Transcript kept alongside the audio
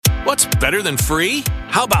What's better than free?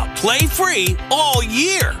 How about play free all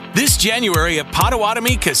year? This January at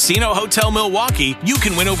Potawatomi Casino Hotel Milwaukee, you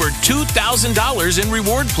can win over $2,000 in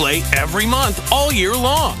reward play every month all year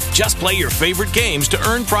long. Just play your favorite games to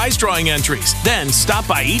earn prize drawing entries. Then stop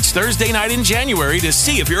by each Thursday night in January to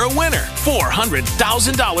see if you're a winner.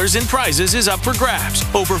 $400,000 in prizes is up for grabs.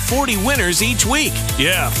 Over 40 winners each week.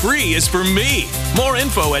 Yeah, free is for me. More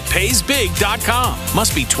info at paysbig.com.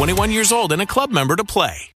 Must be 21 years old and a club member to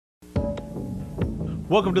play.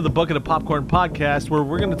 Welcome to the Bucket of Popcorn podcast, where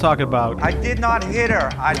we're going to talk about... I did not hit her.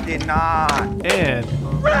 I did not. And...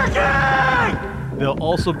 Ricky! There'll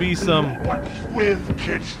also be some... What's with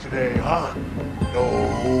kids today, huh?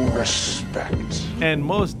 No respect. And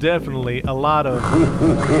most definitely a lot of...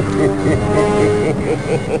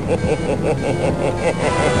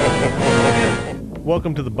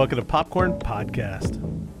 Welcome to the Bucket of Popcorn podcast.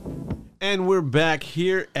 And we're back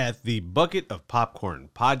here at the Bucket of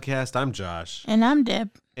Popcorn podcast. I'm Josh. And I'm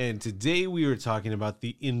Deb. And today we are talking about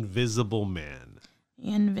The Invisible Man.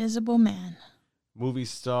 The Invisible Man. Movie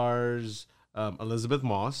stars Elizabeth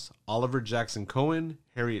Moss, Oliver Jackson Cohen,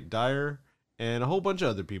 Harriet Dyer, and a whole bunch of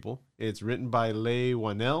other people. It's written by Leigh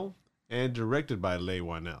Whannell and directed by Leigh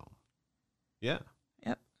Whannell. Yeah.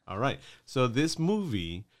 Yep. All right. So this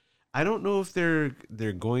movie... I don't know if they're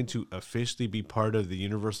going to officially be part of the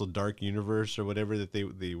Universal Dark Universe or whatever that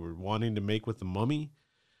they were wanting to make with The Mummy.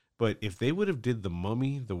 But if they would have did The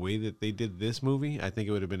Mummy the way that they did this movie, I think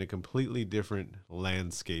it would have been a completely different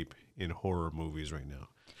landscape in horror movies right now.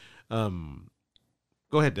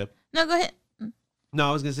 Go ahead, Deb. No, go ahead. No,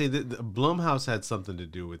 I was going to say that Blumhouse had something to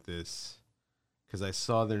do with this because I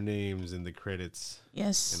saw their names in the credits.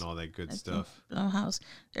 Yes. And all that good stuff. Blumhouse.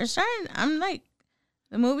 They're starting, I'm like,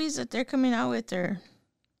 the movies that they're coming out with,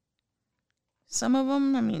 some of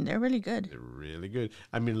them, I mean, they're really good. They're really good.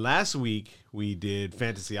 I mean, last week we did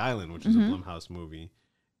Fantasy Island, which is a Blumhouse movie.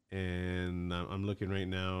 And I'm looking right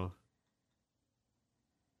now.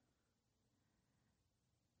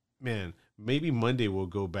 Man, maybe Monday we'll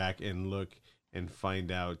go back and look and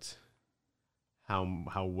find out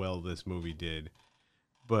how well this movie did.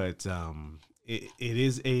 But it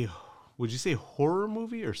is a, would you say horror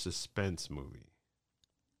movie or suspense movie?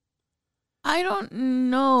 I don't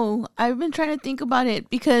know. I've been trying to think about it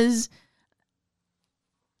because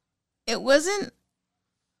it wasn't,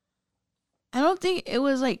 I don't think it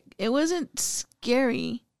was like, it wasn't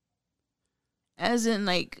scary as in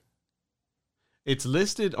like. It's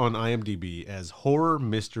listed on IMDb as horror,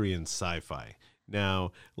 mystery, and sci-fi.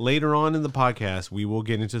 Now, later on in the podcast, we will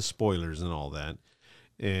get into spoilers and all that,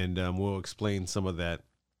 and we'll explain some of that.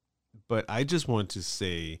 But I just want to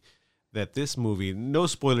say that this movie, no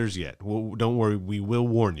spoilers yet. Don't worry, we will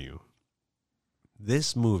warn you.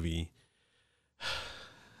 This movie,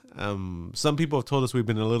 some people have told us we've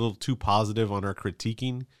been a little too positive on our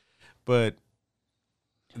critiquing, but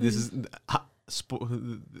this is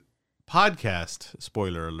podcast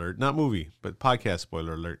spoiler alert, not movie, but podcast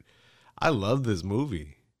spoiler alert. I love this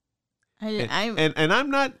movie. I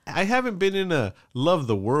haven't been in a love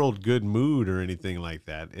the world good mood or anything like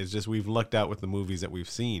that. It's just we've lucked out with the movies that we've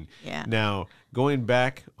seen. Yeah. Now, going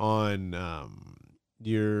back on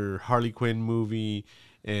your Harley Quinn movie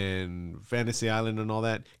and Fantasy Island and all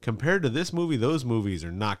that, compared to this movie, those movies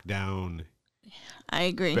are knocked down. I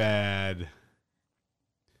agree. Bad.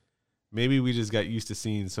 Maybe we just got used to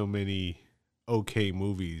seeing so many okay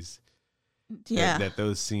movies. Yeah. That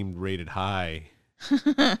those seemed rated high.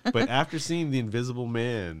 But after seeing The Invisible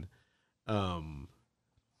Man, I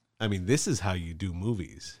mean, this is how you do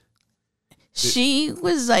movies. She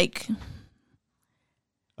was like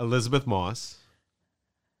Elizabeth Moss.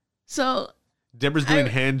 So Deborah's doing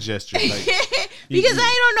hand gestures like, because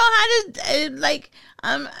I don't know how to like.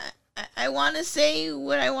 I want to say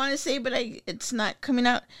what I want to say, but it's not coming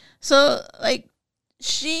out. So like,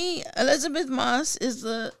 Elizabeth Moss is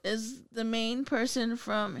the main person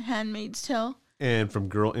from Handmaid's Tale. And from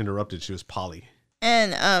Girl Interrupted, she was Polly.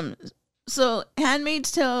 And so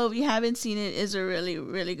Handmaid's Tale, if you haven't seen it, is a really,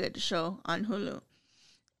 really good show on Hulu.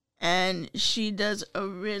 And she does a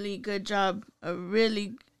really good job. I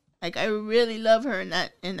really love her in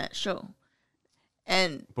that show.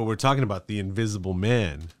 But we're talking about The Invisible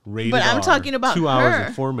Man, rated But I'm R, talking about 2 her. hours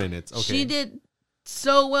and 4 minutes. Okay. She did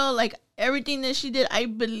so well. Like everything that she did, I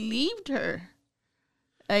believed her.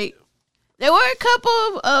 Like there were a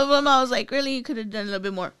couple of them I was like, really, you could have done a little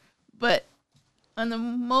bit more. But on the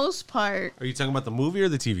most part, Are you talking about the movie or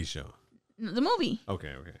the TV show? the movie,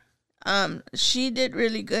 Okay. she did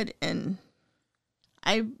really good, and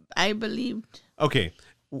I believed. Okay.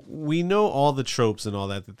 We know all the tropes and all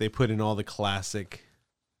that they put in all the classic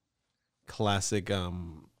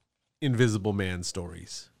Invisible Man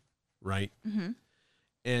stories, right? Mm-hmm.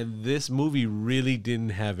 And this movie really didn't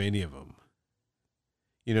have any of them.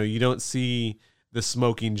 You know, you don't see the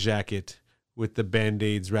smoking jacket with the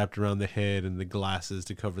Band-Aids wrapped around the head and the glasses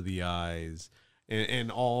to cover the eyes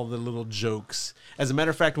and all the little jokes. As a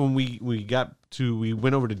matter of fact, when we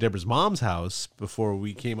went over to Deborah's mom's house before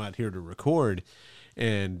we came out here to record,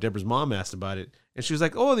 and Deborah's mom asked about it, and she was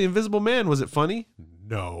like, "Oh, the Invisible Man, was it funny?"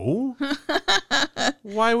 No.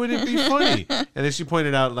 Why would it be funny? And then she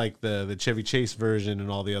pointed out like the Chevy Chase version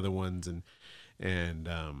and all the other ones, and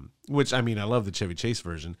which, I mean, I love the Chevy Chase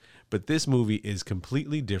version, but this movie is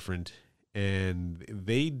completely different, and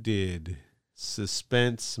they did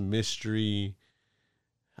suspense, mystery,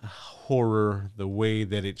 horror the way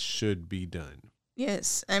that it should be done.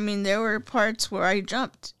 Yes. I mean, there were parts where I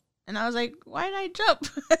jumped. And I was like, why did I jump?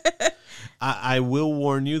 I will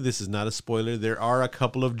warn you, this is not a spoiler. There are a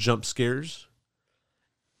couple of jump scares,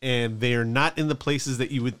 and they are not in the places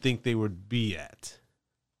that you would think they would be at.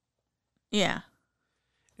 Yeah.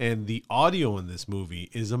 And the audio in this movie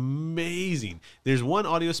is amazing. There's one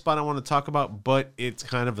audio spot I want to talk about, but it's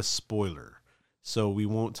kind of a spoiler, so we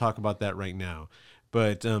won't talk about that right now.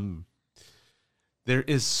 But there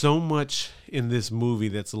is so much in this movie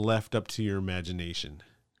that's left up to your imagination.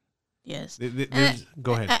 Yes.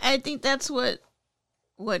 Go ahead. I think that's what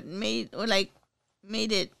made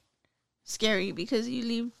it scary, because you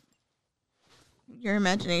leave your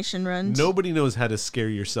imagination runs. Nobody knows how to scare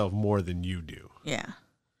yourself more than you do. Yeah.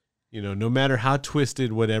 You know, no matter how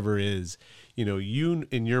twisted whatever is, you know, you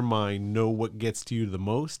in your mind know what gets to you the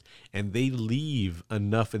most, and they leave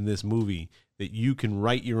enough in this movie that you can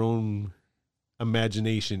write your own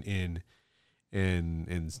imagination in.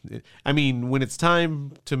 And I mean, when it's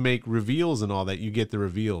time to make reveals and all that, you get the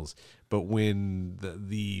reveals. But when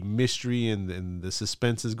the mystery and the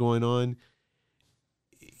suspense is going on,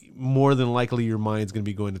 more than likely your mind's going to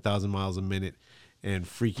be going 1,000 miles a minute and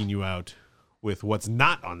freaking you out with what's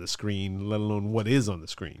not on the screen, let alone what is on the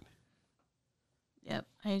screen. Yep,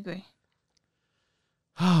 I agree.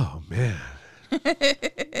 Oh, man.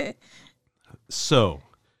 So,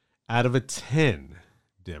 out of a 10,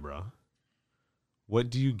 Deborah, what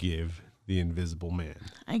do you give The Invisible Man?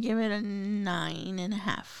 I give it a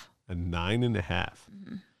 9.5. A 9.5.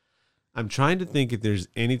 Mm-hmm. I'm trying to think if there's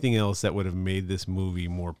anything else that would have made this movie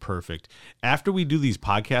more perfect. After we do these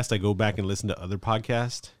podcasts, I go back and listen to other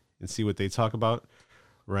podcasts and see what they talk about,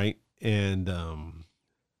 right? And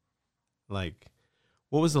like,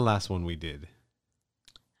 what was the last one we did?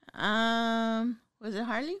 Was it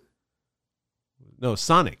Harley? No,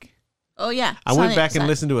 Sonic. Oh, yeah. I went back and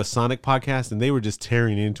listened to a Sonic podcast, and they were just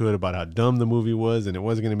tearing into it about how dumb the movie was, and it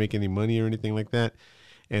wasn't going to make any money or anything like that.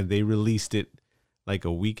 And they released it like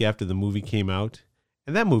a week after the movie came out,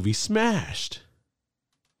 and that movie smashed.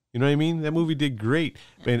 You know what I mean? That movie did great.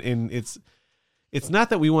 And it's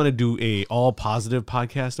not that we want to do a all positive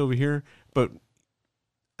podcast over here, but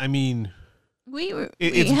I mean, we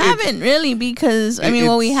haven't really, because I mean,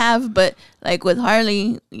 well, we have, but like with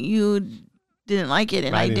Harley, you didn't like it,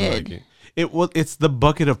 and I did. Like it. It's the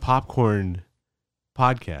Bucket of Popcorn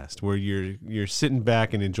podcast, where you're sitting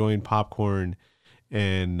back and enjoying popcorn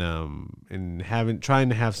and trying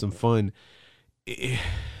to have some fun.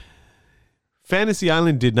 Fantasy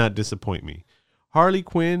Island did not disappoint me. Harley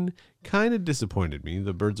Quinn kind of disappointed me,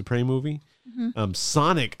 the Birds of Prey movie. Mm-hmm.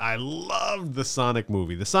 Sonic, I loved the Sonic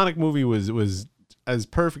movie. The Sonic movie was as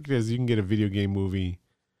perfect as you can get a video game movie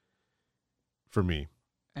for me.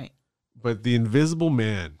 Right. But The Invisible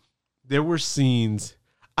Man, there were scenes,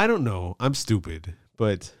 I don't know, I'm stupid,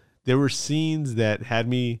 but there were scenes that had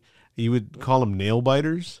me, you would call them nail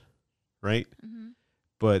biters, right? Mm-hmm.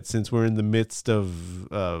 But since we're in the midst of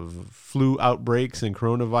flu outbreaks and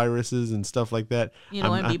coronaviruses and stuff like that, you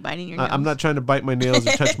don't want to be biting your nails. I'm not trying to bite my nails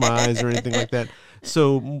or touch my eyes or anything like that.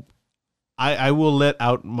 So I will let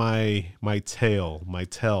out my tell.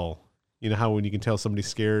 You know how when you can tell somebody's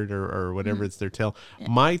scared or whatever, mm-hmm. It's their tell. Yeah.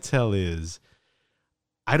 My tell is,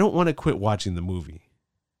 I don't want to quit watching the movie.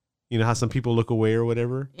 You know how some people look away or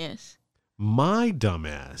whatever? Yes. My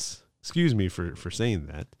dumbass, excuse me for saying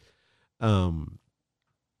that,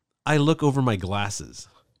 I look over my glasses,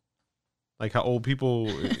 like how old people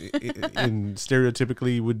in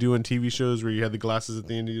stereotypically would do on TV shows, where you have the glasses at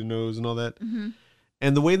the end of your nose and all that. Mm-hmm.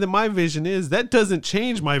 And the way that my vision is, that doesn't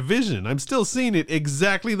change my vision. I'm still seeing it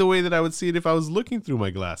exactly the way that I would see it if I was looking through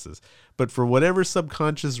my glasses. But for whatever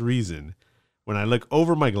subconscious reason, when I look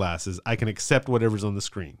over my glasses, I can accept whatever's on the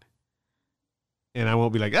screen. And I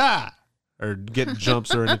won't be like, or get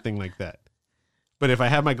jumps or anything like that. But if I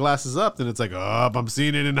have my glasses up, then it's like, I'm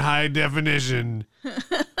seeing it in high definition.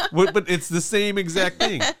 But it's the same exact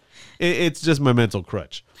thing. It's just my mental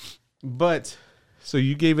crutch. But so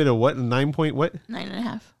you gave it a what? 9 point what?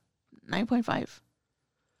 9.5. 9.5.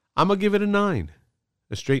 I'm gonna give it a 9,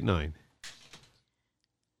 a straight 9.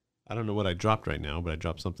 I don't know what I dropped right now, but I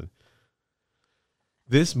dropped something.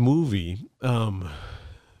 This movie,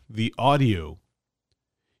 the audio.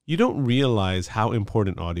 You don't realize how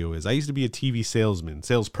important audio is. I used to be a TV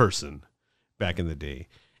salesperson back in the day,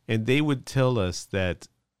 and they would tell us that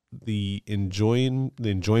the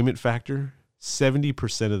enjoyment factor,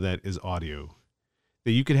 70% of that is audio.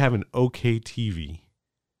 That you could have an okay TV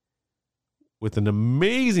with an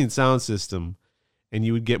amazing sound system, and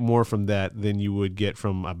you would get more from that than you would get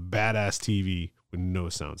from a badass TV with no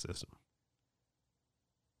sound system.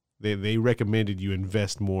 They recommended you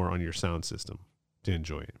invest more on your sound system to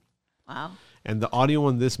enjoy it. Wow. And the audio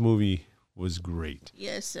on this movie was great.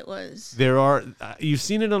 Yes, it was. You've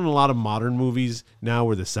seen it on a lot of modern movies now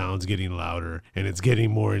where the sound's getting louder and it's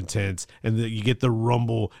getting more intense and you get the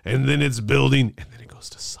rumble and then it's building and then it goes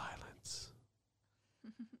to silence.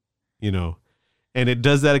 You know, and it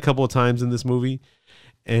does that a couple of times in this movie.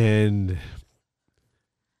 And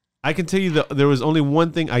I can tell you that there was only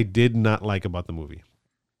one thing I did not like about the movie.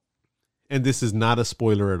 And this is not a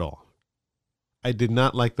spoiler at all. I did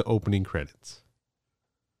not like the opening credits.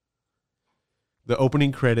 The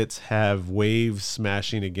opening credits have waves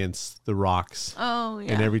smashing against the rocks. Oh,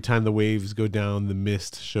 yeah. And every time the waves go down, the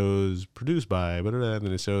mist shows produced by, and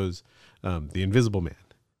then it shows The Invisible Man.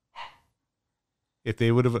 If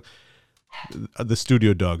they would have, the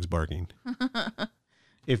studio dog's barking.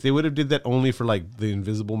 If they would have did that only for like The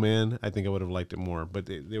Invisible Man, I think I would have liked it more. But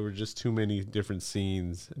there were just too many different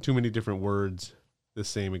scenes, too many different words the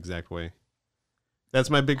same exact way. That's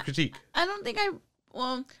my big critique. I don't think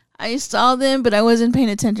I saw them, but I wasn't paying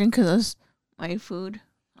attention because I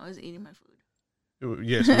was eating my food.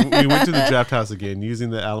 Yes, we went to the Draft House again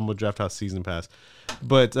using the Alamo Draft House season pass.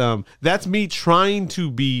 But that's me trying to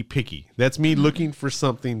be picky. That's me looking for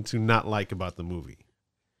something to not like about the movie.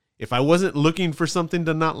 If I wasn't looking for something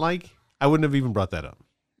to not like, I wouldn't have even brought that up.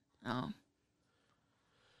 Oh.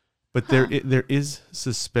 But there is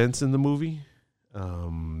suspense in the movie.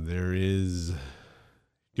 There is...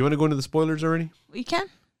 Do you want to go into the spoilers already? We can.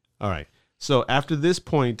 All right. So after this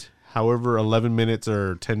point, however 11 minutes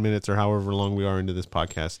or 10 minutes or however long we are into this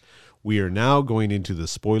podcast, we are now going into the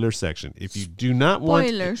spoiler section. If you do not want...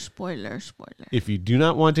 Spoiler. If you do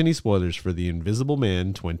not want any spoilers for The Invisible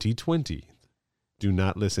Man 2020... do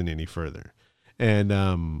not listen any further. And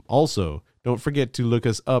also, don't forget to look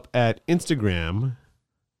us up at Instagram,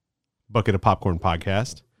 Bucket of Popcorn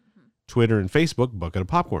Podcast, Twitter and Facebook, Bucket of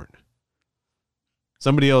Popcorn.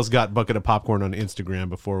 Somebody else got Bucket of Popcorn on Instagram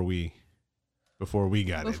before we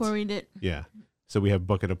got it. Before we did. Yeah. So we have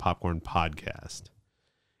Bucket of Popcorn Podcast.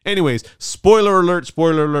 Anyways, spoiler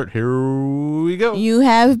alert. Here we go. You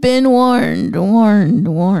have been warned.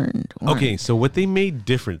 Okay, so what they made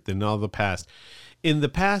different than all the past. In the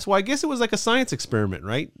past, well, I guess it was like a science experiment,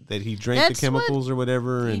 right? That he drank the chemicals or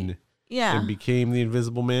whatever and became the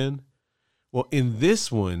Invisible Man. Well, in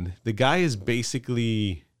this one, the guy is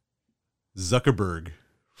basically Zuckerberg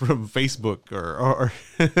from Facebook or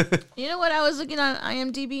You know what? I was looking on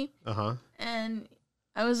IMDb. Uh-huh. And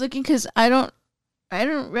I was looking because I don't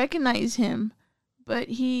recognize him, but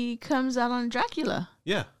he comes out on Dracula.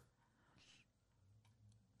 Yeah.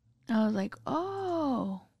 I was like,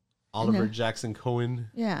 oh. Oliver Jackson Cohen.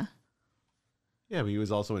 Yeah. Yeah, but he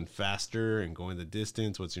was also in Faster and Going the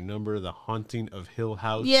Distance. What's Your Number? The Haunting of Hill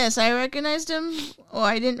House. Yes, I recognized him. Oh,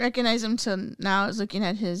 I didn't recognize him till now. I was looking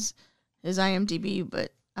at his IMDb,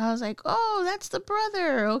 but I was like, oh, that's the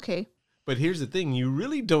brother. Okay. But here's the thing. You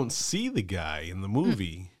really don't see the guy in the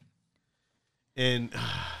movie. And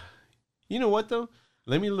you know what, though?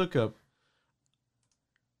 Let me look up.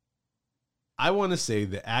 I want to say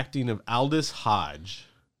the acting of Aldous Hodge,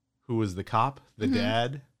 who was the cop, the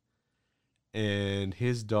dad, and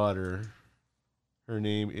his daughter, her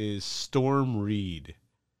name is Storm Reed,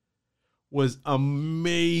 was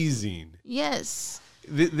amazing. Yes.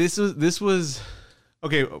 This was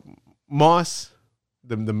okay. Moss,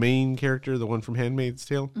 the main character, the one from Handmaid's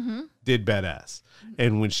Tale, did badass.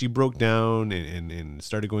 And when she broke down and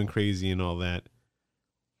started going crazy and all that,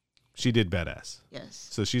 she did badass. Yes.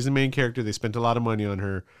 So she's the main character. They spent a lot of money on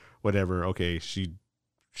her. Whatever. Okay, she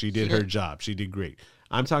did her job. She did great.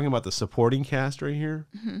 I'm talking about the supporting cast right here.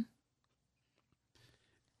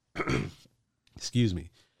 Excuse me.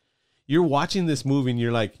 You're watching this movie and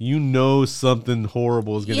you're like, you know something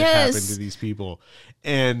horrible is going to happen to these people.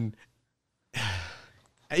 And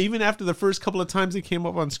even after the first couple of times they came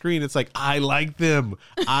up on screen, it's like, I like them.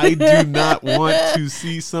 I do not want to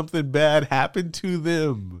see something bad happen to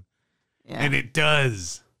them. Yeah. And it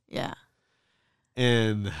does. Yeah.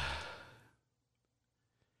 And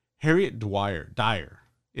Harriet Dyer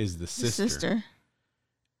is the sister.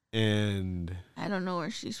 And I don't know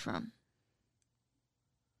where she's from.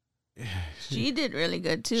 She did really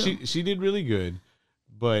good too. She did really good,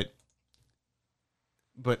 but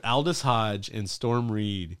Aldous Hodge and Storm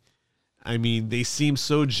Reed, I mean, they seem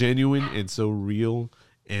so genuine and so real,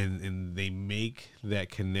 and they make that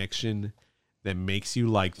connection that makes you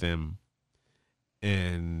like them,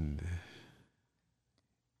 and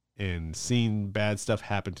seeing bad stuff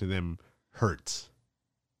happen to them hurts,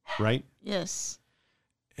 right? Yes.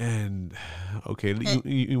 And okay,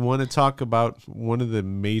 you want to talk about one of the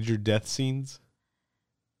major death scenes?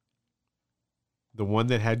 The one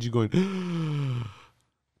that had you going.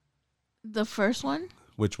 The first one?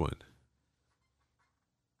 Which one?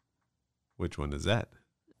 Which one is that?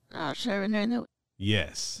 Oh, sure. No.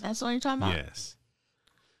 Yes. That's the one you're talking about? Yes.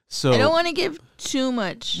 So I don't want to give too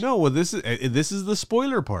much. No, well, this is the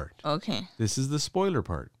spoiler part. Okay. This is the spoiler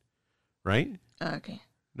part, right? Okay.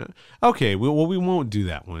 No. Okay. Well, we won't do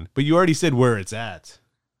that one. But you already said where it's at.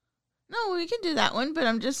 No, we can do that one, but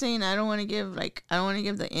I'm just saying I don't want to give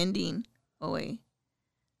the ending away.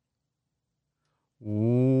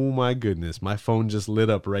 Oh my goodness. My phone just lit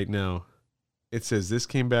up right now. It says this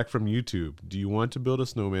came back from YouTube. Do you want to build a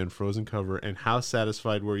snowman Frozen cover, and how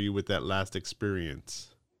satisfied were you with that last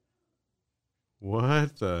experience?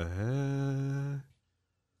 What the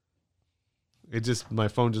heck? My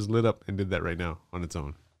phone just lit up and did that right now on its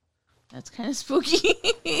own. That's kind of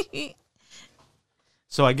spooky.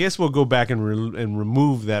 So I guess we'll go back and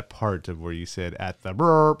remove that part of where you said at the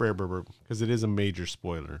because it is a major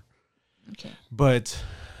spoiler. Okay. But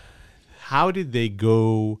how did they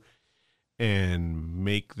go and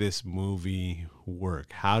make this movie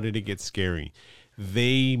work? How did it get scary?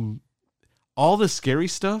 All the scary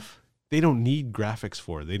stuff, they don't need graphics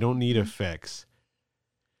for. They don't need effects.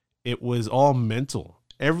 It was all mental.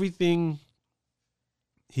 Everything.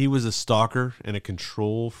 He was a stalker and a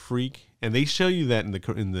control freak, and they show you that in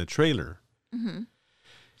the trailer. Mm-hmm.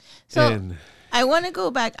 So I want to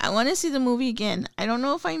go back. I want to see the movie again. I don't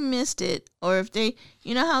know if I missed it or if they,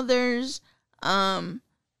 you know how there's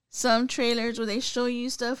some trailers where they show you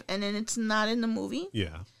stuff and then it's not in the movie.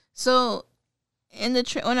 Yeah. So in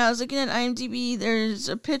the when I was looking at IMDb, there's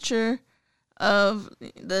a picture of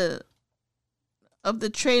the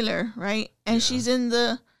trailer, right? And she's in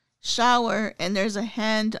the shower and there's a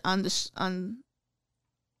hand on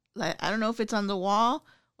like, I don't know if it's on the wall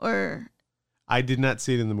or. I did not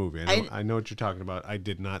see it in the movie. I know what you're talking about. I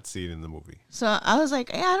did not see it in the movie. So I was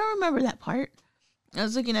like, I don't remember that part. I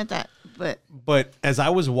was looking at that, but as I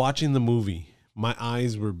was watching the movie, my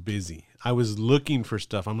eyes were busy. I was looking for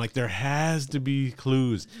stuff. I'm like, there has to be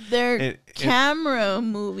clues. Camera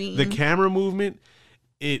moving. The camera movement,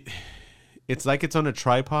 it's like it's on a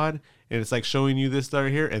tripod, and it's like showing you this right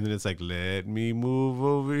here, and then it's like, let me move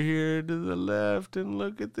over here to the left and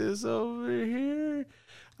look at this over here.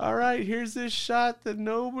 All right, here's this shot that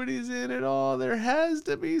nobody's in at all. There has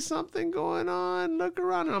to be something going on. Look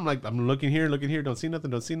around. And I'm like, I'm looking here. Don't see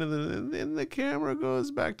nothing. And then the camera goes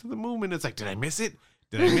back to the movement. It's like, did I miss it?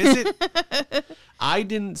 I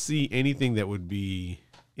didn't see anything that would be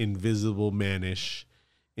Invisible Man-ish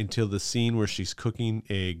until the scene where she's cooking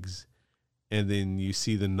eggs, and then you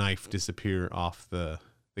see the knife disappear off the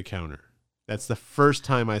counter. That's the first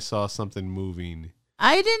time I saw something moving.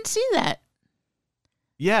 I didn't see that.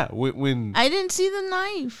 Yeah, when I didn't see the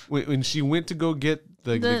knife. When she went to go get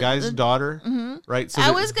the guy's daughter, right? So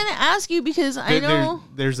I was going to ask you because I know.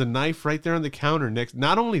 There's a knife right there on the counter next.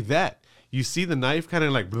 Not only that, you see the knife kind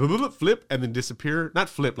of like flip and then disappear. Not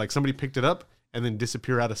flip, like somebody picked it up and then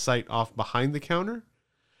disappear out of sight off behind the counter.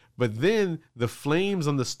 But then the flames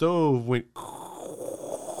on the stove went.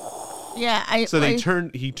 Yeah,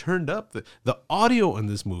 he turned up. The audio in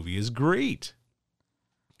this movie is great.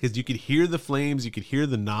 Because you could hear the flames, you could hear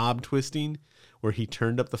the knob twisting where he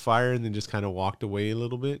turned up the fire and then just kind of walked away a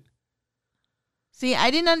little bit. See, I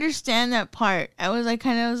didn't understand that part. I was like,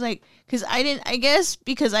 because I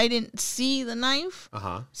didn't see the knife.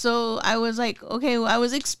 Uh-huh. So I was like, okay, well, I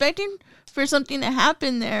was expecting for something to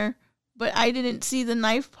happen there, but I didn't see the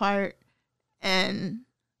knife part. And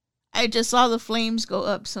I just saw the flames go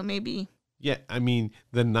up, so maybe. Yeah, I mean,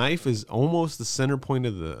 the knife is almost the center point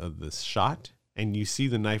of the shot. And you see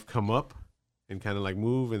the knife come up and kind of like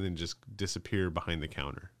move and then just disappear behind the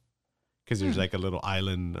counter. Because there's like a little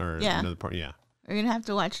island or another part. Yeah. We're going to have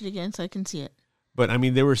to watch it again so I can see it. But I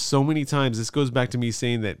mean, there were so many times. This goes back to me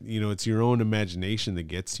saying that, it's your own imagination that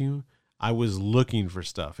gets you. I was looking for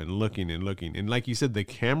stuff and looking and looking. And like you said, the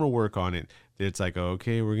camera work on it, it's like,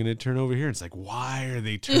 okay, we're going to turn over here. It's like, why are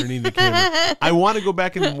they turning the camera? I want to go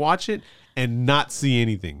back and watch it and not see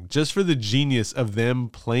anything, just for the genius of them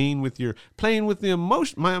playing with the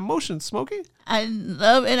emotion, my emotions, Smokey. I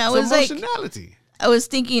love, and I It's was like, emotionality. I was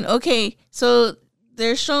thinking, okay, so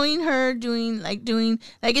they're showing her doing,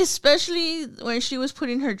 especially where she was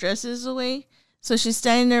putting her dresses away. So she's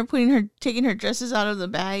standing there taking her dresses out of the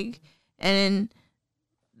bag, and then,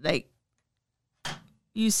 like,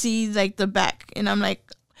 you see, like, the back, and I'm like,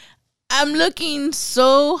 I'm looking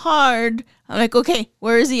so hard. I'm like, okay,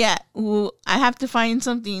 where is he at? Ooh, I have to find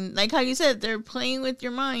something. Like how you said, they're playing with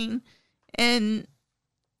your mind, and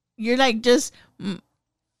you're like just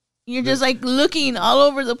like looking all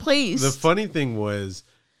over the place. The funny thing was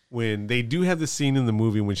when they do have the scene in the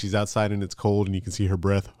movie when she's outside and it's cold and you can see her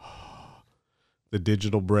breath, the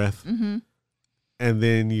digital breath, and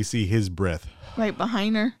then you see his breath right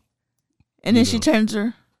behind her, and then she turns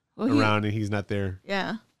her around and he's not there.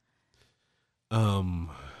 Yeah.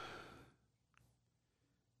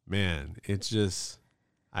 Man, it's just,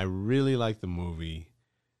 I really like the movie.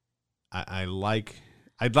 I'd like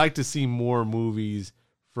to see more movies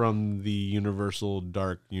from the Universal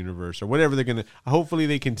Dark Universe or whatever they're gonna. Hopefully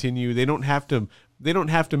they continue. They don't have to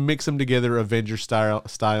mix them together Avengers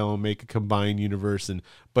style and make a combined universe and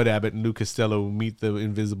Bud Abbott and Lou Costello meet the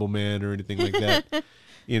Invisible Man or anything like that.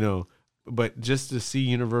 But just to see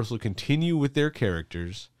Universal continue with their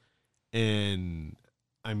characters and,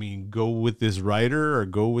 I mean, go with this writer or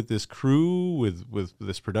go with this crew with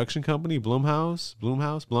this production company, Blumhouse.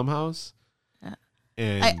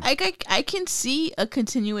 And I can see a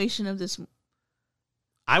continuation of this.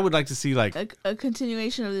 I would like to see like a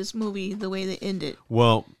continuation of this movie the way they end it.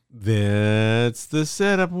 Well, that's the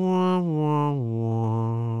setup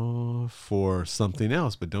for something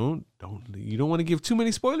else, but you don't want to give too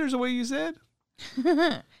many spoilers away, you said?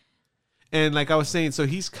 And like I was saying, so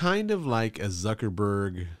he's kind of like a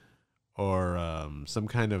Zuckerberg or some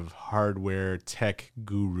kind of hardware tech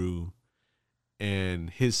guru, and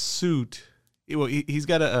his suit. Well, he's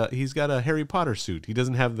got a Harry Potter suit. He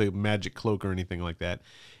doesn't have the magic cloak or anything like that.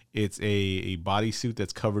 It's a bodysuit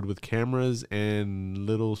that's covered with cameras and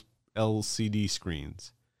little LCD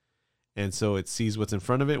screens, and so it sees what's in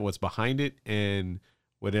front of it, what's behind it, and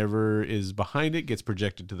whatever is behind it gets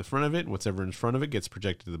projected to the front of it. Whatever in front of it gets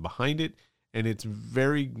projected to the behind it, and it's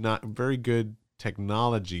not very good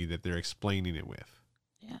technology that they're explaining it with.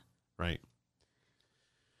 Yeah. Right.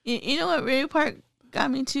 You know what really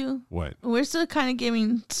got me too? What? We're still kind of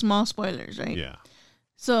giving small spoilers, right? Yeah.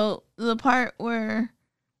 So the part where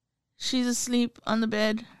she's asleep on the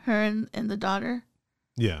bed, her and the daughter.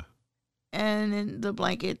 Yeah. And then the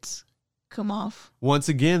blankets come off. Once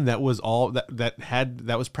again, that was all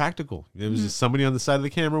that was practical. It was just somebody on the side of the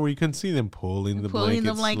camera where you couldn't see them pulling the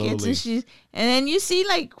blankets slowly. And then you see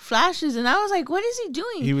like flashes, and I was like, "What is he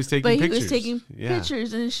doing?" He was taking pictures. He was taking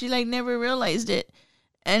pictures, and she like never realized it.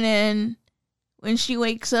 And then when she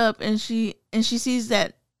wakes up and she sees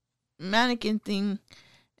that mannequin thing,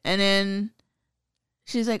 and then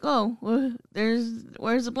she's like, "Oh, well,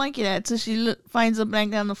 where's the blanket at?" So she finds the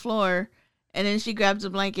blanket on the floor, and then she grabs the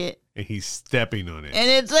blanket. And he's stepping on it. And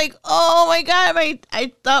it's like, oh my God,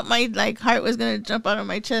 I thought my like heart was gonna jump out of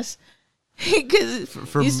my chest because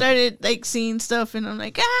you started like seeing stuff, and I'm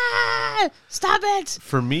like, stop it.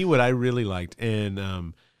 For me, what I really liked,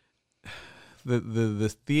 and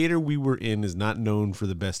the theater we were in is not known for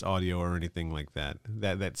the best audio or anything like that.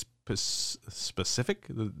 That's specific.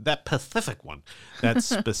 That Pacific one, that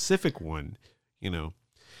specific one,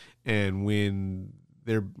 And when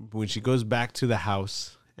she goes back to the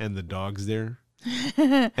house. And the dog's there.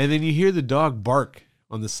 And then you hear the dog bark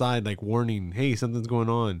on the side, like warning, hey, something's going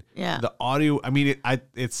on. Yeah. The audio, I mean,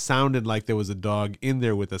 it sounded like there was a dog in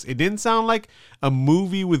there with us. It didn't sound like a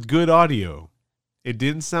movie with good audio. It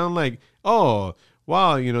didn't sound like, oh,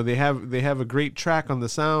 wow, they have a great track on the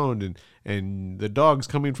sound and the dog's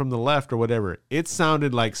coming from the left or whatever. It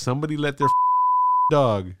sounded like somebody let their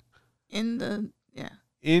dog into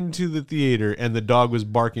the theater, and the dog was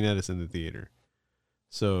barking at us in the theater.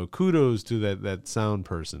 So kudos to that sound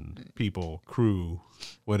person, people, crew,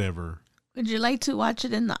 whatever. Would you like to watch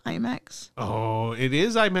it in the IMAX? Oh, it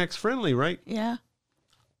is IMAX friendly, right? Yeah.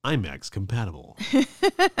 IMAX compatible.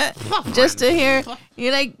 Just to hear,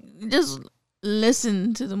 just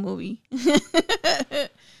listen to the movie.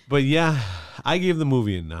 But yeah, I give the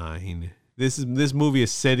movie a 9. This movie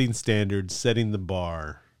is setting standards, setting the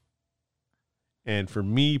bar. And for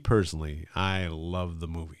me personally, I love the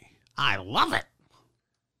movie. I love it.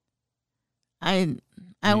 I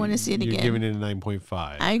want to see it You're again. giving it a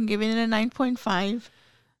 9.5. I'm giving it a 9.5.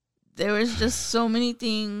 There was just so many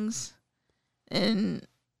things, and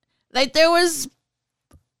like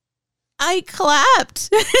I clapped.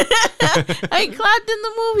 I clapped in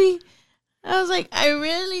the movie. I was like, I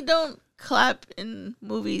really don't clap in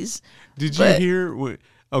movies. Did you hear?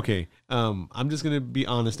 Okay, I'm just gonna be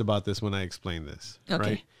honest about this when I explain this. Okay.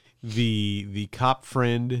 Right? The cop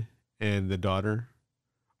friend and the daughter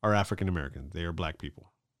are African Americans. They are black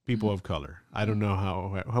people, people of color. I don't know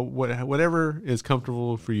how whatever is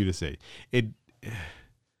comfortable for you to say. In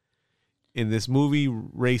this movie,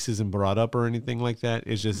 race isn't brought up or anything like that.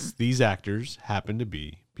 It's just these actors happen to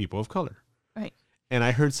be people of color. Right. And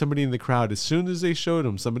I heard somebody in the crowd, as soon as they showed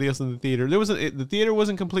him, somebody else in the theater, the theater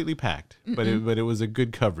wasn't completely packed, but it was a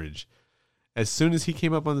good coverage. As soon as he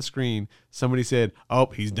came up on the screen, somebody said, "Oh,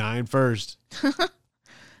 he's dying first."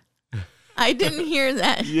 I didn't hear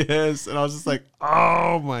that. Yes, and I was just like,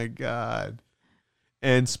 "Oh my god!"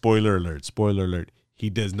 And spoiler alert, he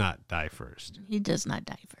does not die first. He does not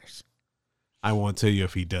die first. I won't tell you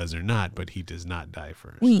if he does or not, but he does not die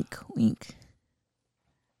first. Wink, wink.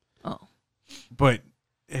 Oh. But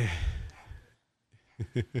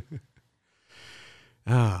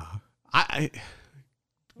I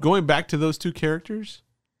going back to those two characters,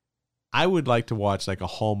 I would like to watch like a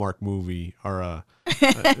Hallmark movie or a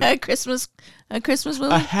Christmas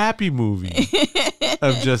movie. a happy movie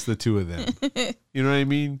of just the two of them. You know what I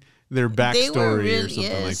mean? Their backstory or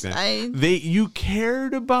something like that. You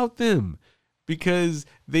cared about them because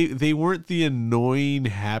they weren't the annoying,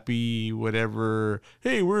 happy, whatever.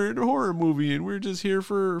 Hey, we're in a horror movie and we're just here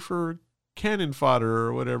for cannon fodder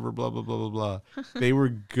or whatever. Blah blah blah blah blah. They were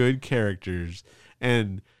good characters,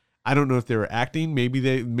 and I don't know if they were acting. Maybe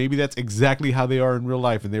that's exactly how they are in real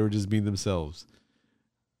life, and they were just being themselves.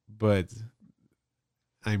 But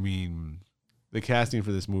I mean, the casting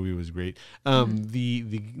for this movie was great.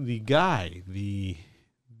 The guy, the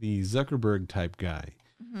Zuckerberg type guy,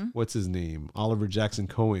 what's his name? Oliver Jackson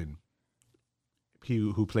Cohen,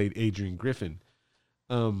 who played Adrian Griffin.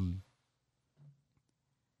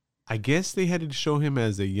 I guess they had to show him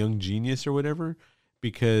as a young genius or whatever,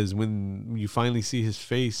 because when you finally see his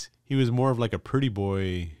face, he was more of like a pretty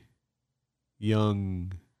boy,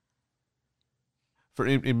 young.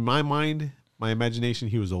 In my mind, my imagination,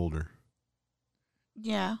 he was older.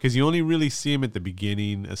 Yeah. Because you only really see him at the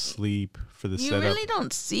beginning, asleep for the setup. You really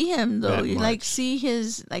don't see him though. That You much. like see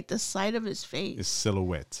his the side of his face. His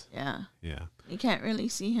silhouette. Yeah. Yeah. You can't really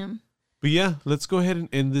see him. But yeah, let's go ahead and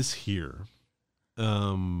end this here.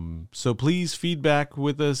 So please feedback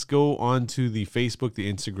with us. Go on to the Facebook,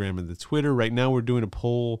 the Instagram, and the Twitter. Right now we're doing a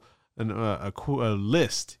poll, a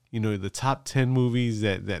list, the top 10 movies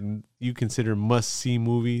that you consider must-see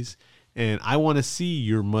movies. And I want to see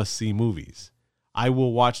your must-see movies. I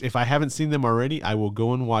will watch, if I haven't seen them already, I will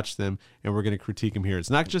go and watch them, and we're going to critique them here.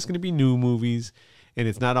 It's not just going to be new movies, and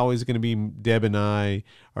it's not always going to be Deb and I,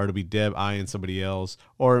 or it'll be Deb, I, and somebody else,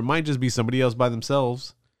 or it might just be somebody else by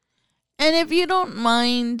themselves. And if you don't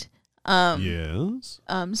mind Yes.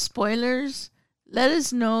 Spoilers, let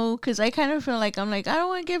us know, because I kind of feel like I don't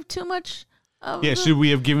want to give too much of Should we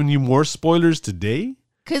have given you more spoilers today?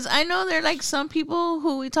 Because I know there are like some people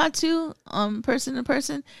who we talk to person to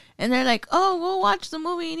person, and they're like, "Oh, we'll watch the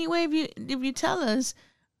movie anyway if you tell us."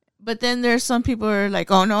 But then there's some people who are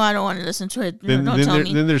like, "Oh no, I don't want to listen to it. Don't tell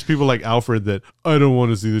me." Then there's people like Alfred that I don't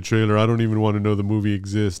want to see the trailer. I don't even want to know the movie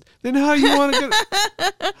exists. Then how you want to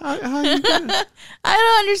get? How you gonna? I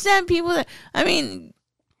don't understand people that. I mean,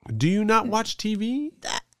 Do you not watch TV?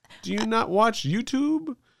 Do you not watch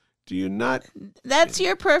YouTube? Do you not? that's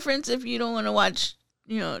your preference if you don't want to watch,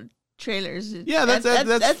 trailers. Yeah, that's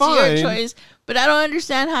your fine. choice. But I don't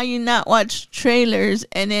understand how you not watch trailers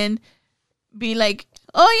and then be like,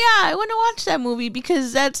 "Oh yeah, I want to watch that movie,"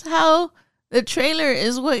 because that's how the trailer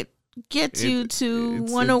is what gets you to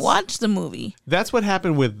want to watch the movie. That's what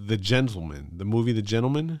happened with The Gentleman, the movie The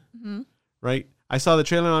Gentleman, right? I saw the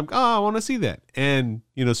trailer and I'm like, oh, I want to see that. And,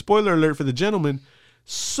 spoiler alert for The Gentleman,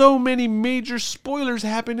 so many major spoilers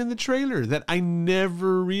happened in the trailer that I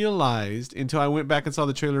never realized until I went back and saw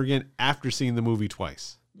the trailer again after seeing the movie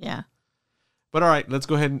twice. Yeah. But all right, let's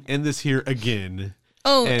go ahead and end this here again.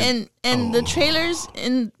 Oh, and the trailers,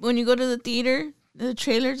 and when you go to the theater, the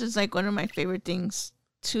trailers is like one of my favorite things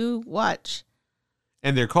to watch.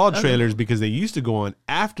 And they're called trailers because they used to go on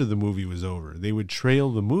after the movie was over. They would trail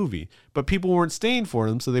the movie, but people weren't staying for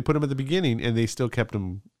them, so they put them at the beginning, and they still kept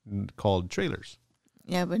them called trailers.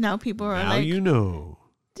 Yeah, but now people are Now like, you know.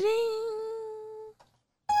 Ding.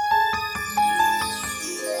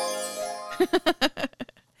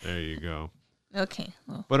 There you go. Okay.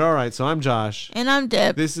 Well. But all right, so I'm Josh. And I'm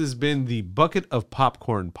Deb. This has been the Bucket of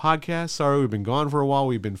Popcorn podcast. Sorry, we've been gone for a while.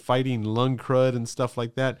 We've been fighting lung crud and stuff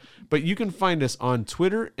like that. But you can find us on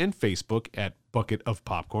Twitter and Facebook at Bucket of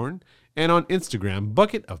Popcorn, and on Instagram,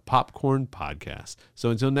 Bucket of Popcorn Podcast.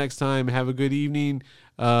 So until next time, have a good evening.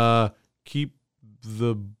 Keep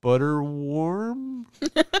the butter warm.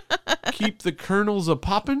 Keep the kernels a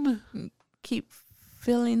poppin'. Keep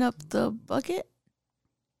filling up the bucket.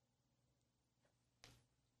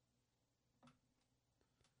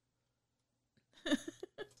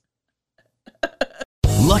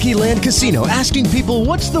 Lucky Land Casino, asking people,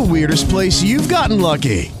 what's the weirdest place you've gotten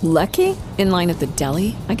lucky? Lucky? In line at the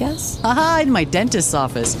deli, I guess? Aha, in my dentist's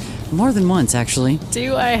office. More than once, actually.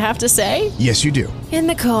 Do I have to say? Yes, you do. In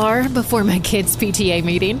the car before my kids' PTA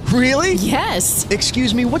meeting. Really? Yes.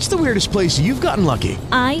 Excuse me, what's the weirdest place you've gotten lucky?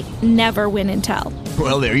 I never win and tell.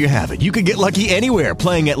 Well, there you have it. You can get lucky anywhere,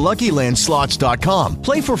 playing at LuckyLandSlots.com.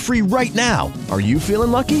 Play for free right now. Are you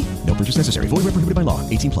feeling lucky? No purchase necessary. Void where prohibited by law.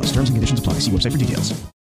 18+. Terms and conditions apply. See website for details.